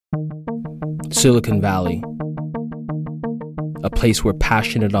Silicon Valley, a place where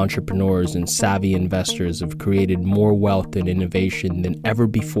passionate entrepreneurs and savvy investors have created more wealth and innovation than ever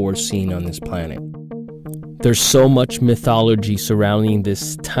before seen on this planet. There's so much mythology surrounding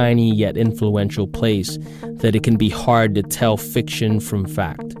this tiny yet influential place that it can be hard to tell fiction from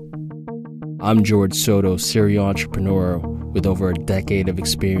fact. I'm George Soto, serial entrepreneur with over a decade of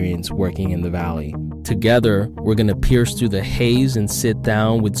experience working in the Valley. Together, we're going to pierce through the haze and sit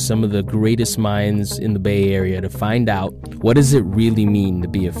down with some of the greatest minds in the Bay Area to find out, what does it really mean to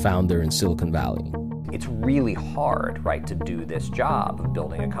be a founder in Silicon Valley? It's really hard, right, to do this job of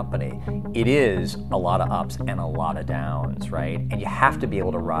building a company. It is a lot of ups and a lot of downs, right? And you have to be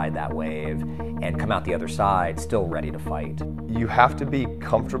able to ride that wave and come out the other side still ready to fight. You have to be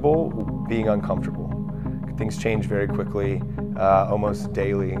comfortable being uncomfortable. Things change very quickly, almost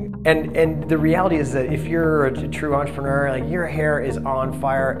daily. And the reality is that if you're a true entrepreneur, like, your hair is on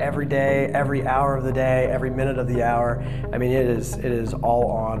fire every day, every hour of the day, every minute of the hour. I mean, it is all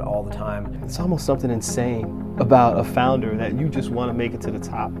on all the time. It's almost something insane about a founder that you just want to make it to the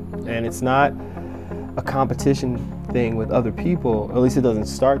top. And it's not a competition thing with other people, or at least it doesn't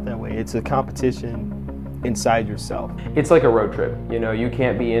start that way. It's a competition inside yourself. It's like a road trip. You know, you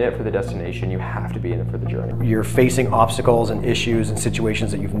can't be in it for the destination, you have to be in it for the journey. You're facing obstacles and issues and situations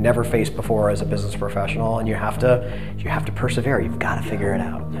that you've never faced before as a business professional, and you have to persevere. You've got to figure it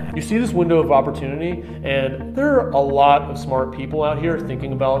out. You see this window of opportunity, and there are a lot of smart people out here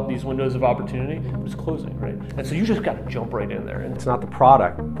thinking about these windows of opportunity, but it's closing, right? And so you just got to jump right in there. It's not the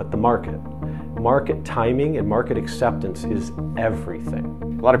product, but the market. Market timing and market acceptance is everything.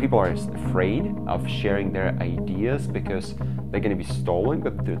 A lot of people are afraid of sharing their ideas because they're going to be stolen,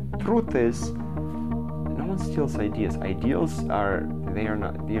 but the truth is, no one steals ideas. Ideas they are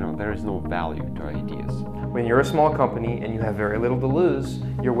not, there is no value to ideas. When you're a small company and you have very little to lose,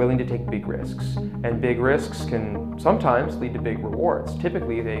 you're willing to take big risks. And big risks can sometimes lead to big rewards.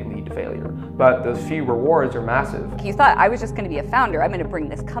 Typically, they lead to failure. But those few rewards are massive. You thought, I was just going to be a founder. I'm going to bring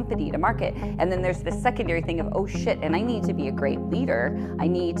this company to market. And then there's this secondary thing of, oh shit, and I need to be a great leader. I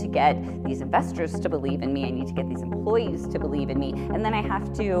need to get these investors to believe in me. I need to get these employees to believe in me. And then I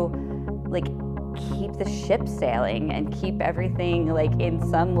have to, keep the ship sailing and keep everything in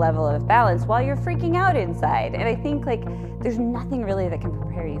some level of balance while you're freaking out inside. And I think there's nothing really that can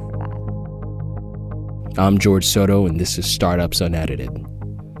prepare you for that. I'm George Soto, and this is Startups Unedited.